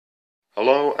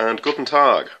Hello and Guten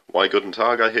Tag. Why Guten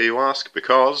Tag, I hear you ask?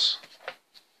 Because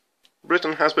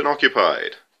Britain has been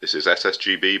occupied. This is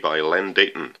SSGB by Len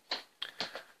Deighton.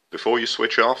 Before you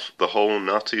switch off, the whole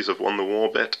Nazis have won the war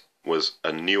bit was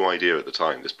a new idea at the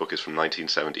time. This book is from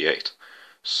 1978,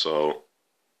 so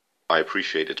I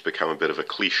appreciate it's become a bit of a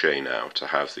cliche now to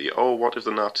have the, oh, what if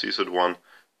the Nazis had won?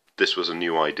 This was a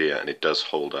new idea, and it does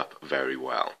hold up very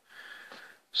well.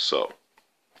 So,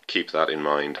 keep that in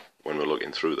mind when we're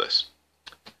looking through this.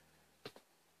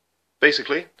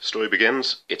 Basically, the story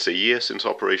begins, it's a year since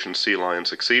Operation Sea Lion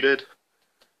succeeded.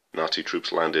 Nazi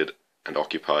troops landed and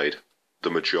occupied the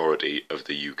majority of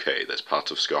the UK. There's parts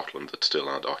of Scotland that still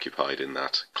aren't occupied in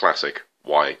that classic,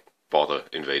 why bother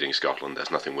invading Scotland,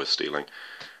 there's nothing worth stealing.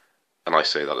 And I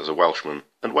say that as a Welshman,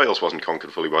 and Wales wasn't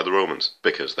conquered fully by the Romans,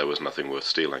 because there was nothing worth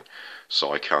stealing.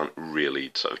 So I can't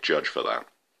really sort of judge for that.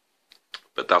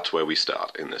 But that's where we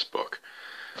start in this book.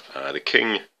 The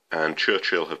King and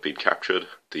Churchill have been captured,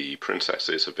 the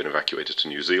princesses have been evacuated to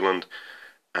New Zealand,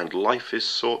 and life is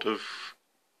sort of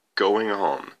going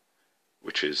on,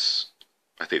 which is,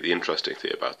 I think, the interesting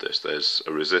thing about this. There's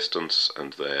a resistance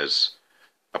and there's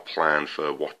a plan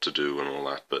for what to do and all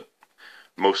that, but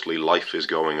mostly life is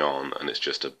going on and it's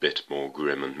just a bit more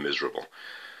grim and miserable.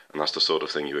 And that's the sort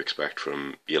of thing you expect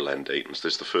from your Len Deighton's.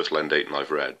 This is the first Len Deighton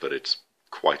I've read, but it's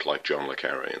quite like John le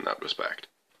Carré in that respect.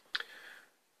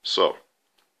 So,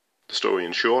 the story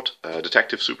in short,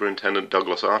 Detective Superintendent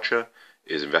Douglas Archer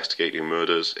is investigating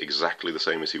murders exactly the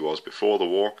same as he was before the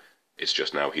war. It's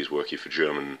just now he's working for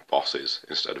German bosses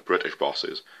instead of British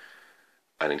bosses.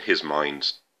 And in his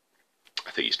mind,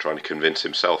 I think he's trying to convince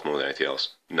himself more than anything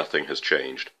else, nothing has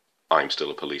changed. I'm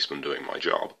still a policeman doing my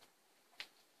job.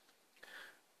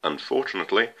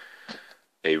 Unfortunately,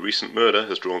 a recent murder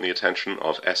has drawn the attention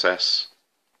of SS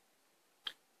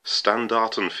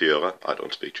Standartenführer, I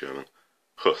don't speak German,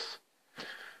 Huth,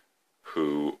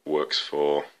 who works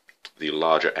for the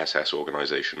larger SS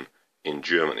organization in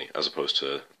Germany, as opposed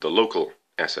to the local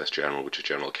SS general, which is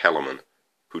General Kellerman,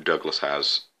 who Douglas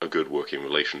has a good working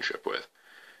relationship with.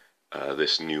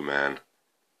 This new man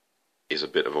is a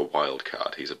bit of a wild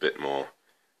card. He's a bit more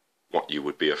what you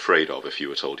would be afraid of if you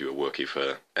were told you were working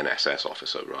for an SS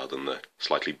officer rather than the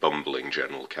slightly bumbling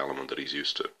General Kellerman that he's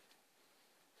used to.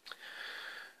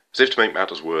 As if to make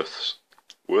matters worse,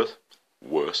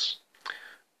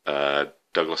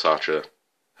 Douglas Archer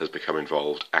has become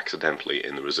involved accidentally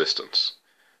in the resistance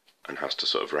and has to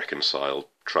sort of reconcile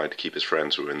trying to keep his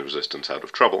friends who are in the resistance out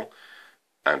of trouble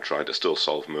and trying to still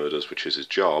solve murders, which is his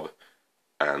job,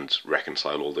 and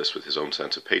reconcile all this with his own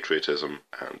sense of patriotism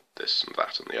and this and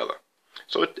that and the other.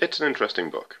 So it's an interesting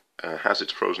book. Has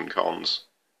its pros and cons,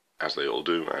 as they all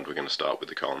do, and we're going to start with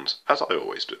the cons, as I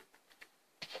always do.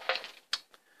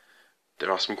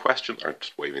 There are some questions, I'm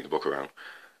just waving the book around.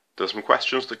 There are some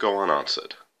questions that go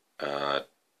unanswered,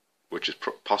 which is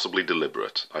possibly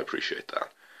deliberate. I appreciate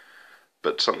that.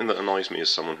 But something that annoys me as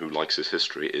someone who likes his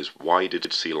history is, why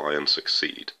did Sea Lion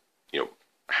succeed? You know,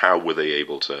 how were they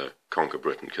able to conquer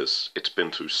Britain? Because it's been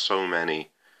through so many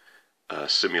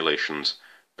simulations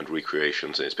and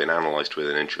recreations, and it's been analysed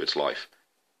within an inch of its life.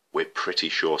 We're pretty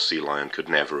sure Sea Lion could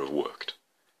never have worked.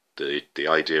 The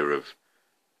idea of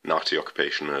Nazi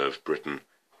occupation of Britain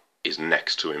is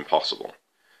next to impossible.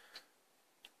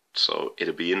 So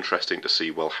it'd be interesting to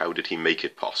see, well, how did he make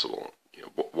it possible? You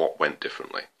know, what went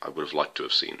differently? I would have liked to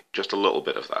have seen just a little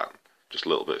bit of that, just a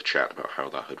little bit of chat about how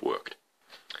that had worked.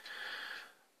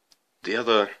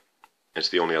 It's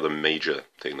the only other major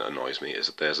thing that annoys me, is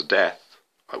that there's a death,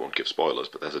 I won't give spoilers,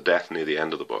 but there's a death near the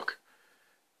end of the book,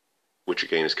 which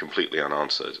again is completely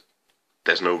unanswered.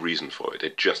 There's no reason for it.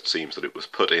 It just seems that it was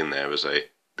put in there as a,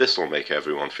 this'll make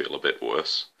everyone feel a bit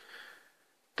worse.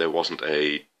 There wasn't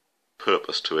a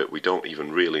purpose to it. We don't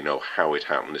even really know how it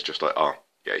happened. It's just like, oh,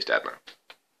 yeah, he's dead now.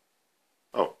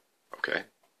 Oh, okay.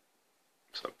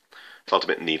 So, felt a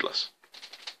bit needless.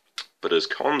 But as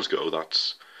cons go,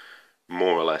 that's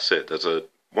more or less it. There's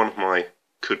one of my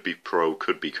could be pro,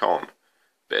 could be con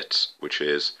bits, which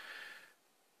is,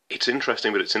 it's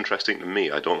interesting, but it's interesting to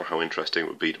me. I don't know how interesting it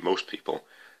would be to most people.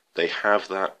 They have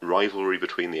that rivalry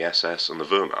between the SS and the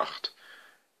Wehrmacht,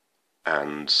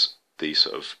 and the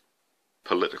sort of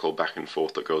political back and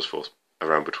forth that goes forth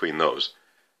around between those.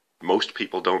 Most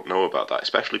people don't know about that,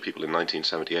 especially people in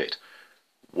 1978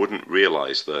 wouldn't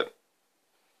realise that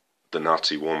the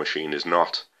Nazi war machine is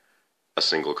not a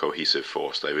single cohesive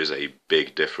force. There is a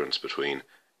big difference between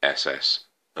SS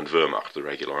and Wehrmacht, the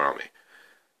regular army.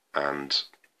 And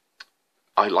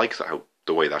I like that,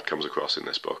 the way that comes across in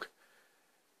this book.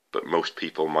 But most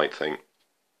people might think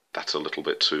that's a little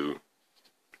bit too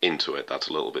into it, that's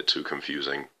a little bit too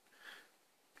confusing.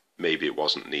 maybe it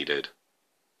wasn't needed.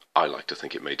 I like to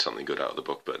think it made something good out of the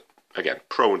book, but again,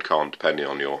 pro and con depending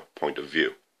on your point of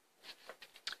view.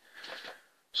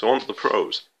 So on to the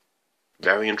pros.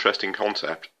 Very interesting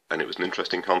concept, and it was an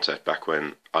interesting concept back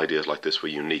when ideas like this were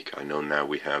unique. I know now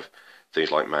we have things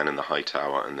like Man in the High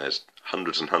Tower, and there's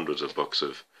hundreds and hundreds of books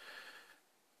of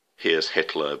here's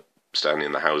Hitler standing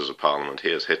in the Houses of Parliament,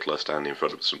 here's Hitler standing in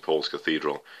front of St. Paul's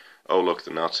Cathedral, oh look,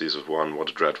 the Nazis have won, what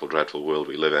a dreadful, dreadful world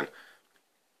we live in.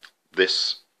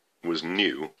 This was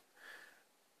new,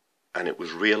 and it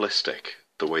was realistic,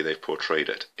 the way they've portrayed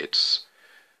it. It's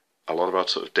a lot about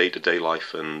sort of day-to-day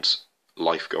life and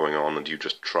life going on, and you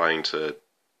just trying to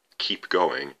keep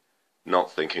going,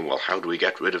 not thinking, well, how do we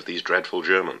get rid of these dreadful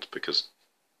Germans? Because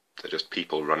they're just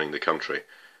people running the country,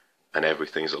 and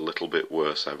everything's a little bit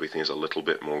worse, everything's a little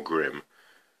bit more grim.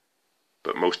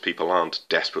 But most people aren't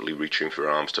desperately reaching for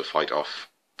arms to fight off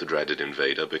the dreaded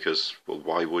invader, because, well,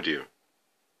 why would you?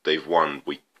 They've won.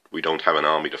 We don't have an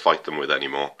army to fight them with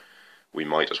anymore. We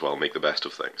might as well make the best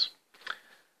of things.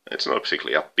 It's not a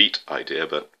particularly upbeat idea,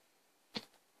 but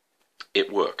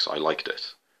it works. I liked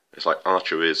it. It's like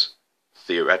Archer is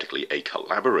theoretically a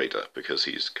collaborator, because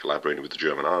he's collaborating with the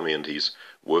German army and he's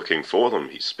working for them.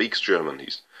 He speaks German,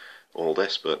 he's all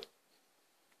this, but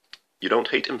you don't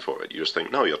hate him for it. You just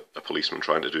think, no, you're a policeman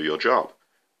trying to do your job.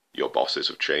 Your bosses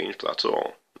have changed, that's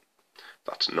all.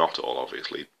 That's not all,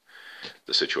 obviously.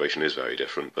 The situation is very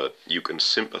different, but you can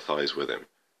sympathise with him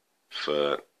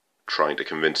for trying to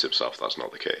convince himself that's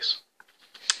not the case.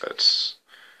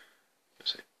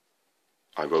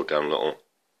 I wrote down a little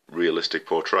realistic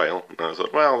portrayal, and I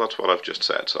thought, well, that's what I've just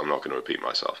said, so I'm not going to repeat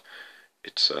myself.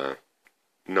 It's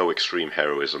no extreme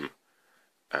heroism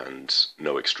and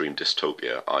no extreme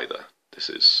dystopia either. This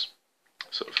is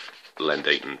sort of Len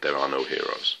Deighton, there are no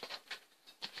heroes.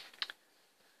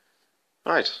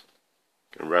 Right,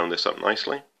 going to round this up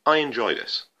nicely. I enjoy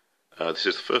this. This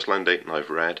is the first Len Deighton I've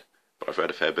read, but I've read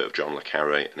a fair bit of John le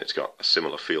Carré, and it's got a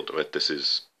similar feel to it.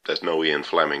 There's no Ian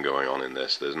Fleming going on in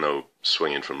this. There's no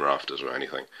swinging from rafters or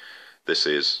anything. This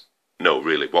is, no,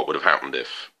 really, what would have happened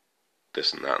if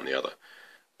this and that and the other.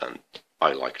 And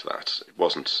I liked that. It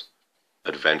wasn't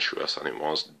adventurous, and it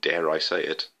was, dare I say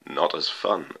it, not as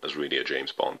fun as reading a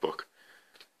James Bond book.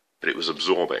 But it was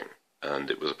absorbing,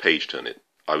 and it was a page-turner.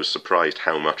 I was surprised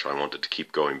how much I wanted to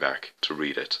keep going back to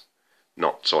read it.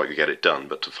 Not so I could get it done,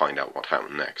 but to find out what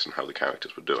happened next and how the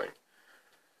characters were doing.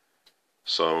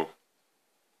 So,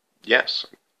 yes,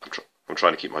 I'm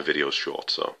trying to keep my videos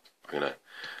short, so I'm going to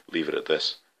leave it at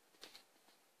this.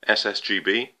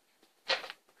 SSGB,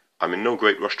 I'm in no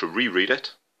great rush to reread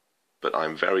it, but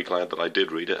I'm very glad that I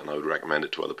did read it, and I would recommend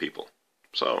it to other people.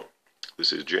 So,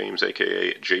 this is James,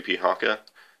 aka JP Harker,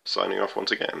 signing off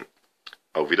once again.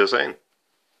 Auf Wiedersehen.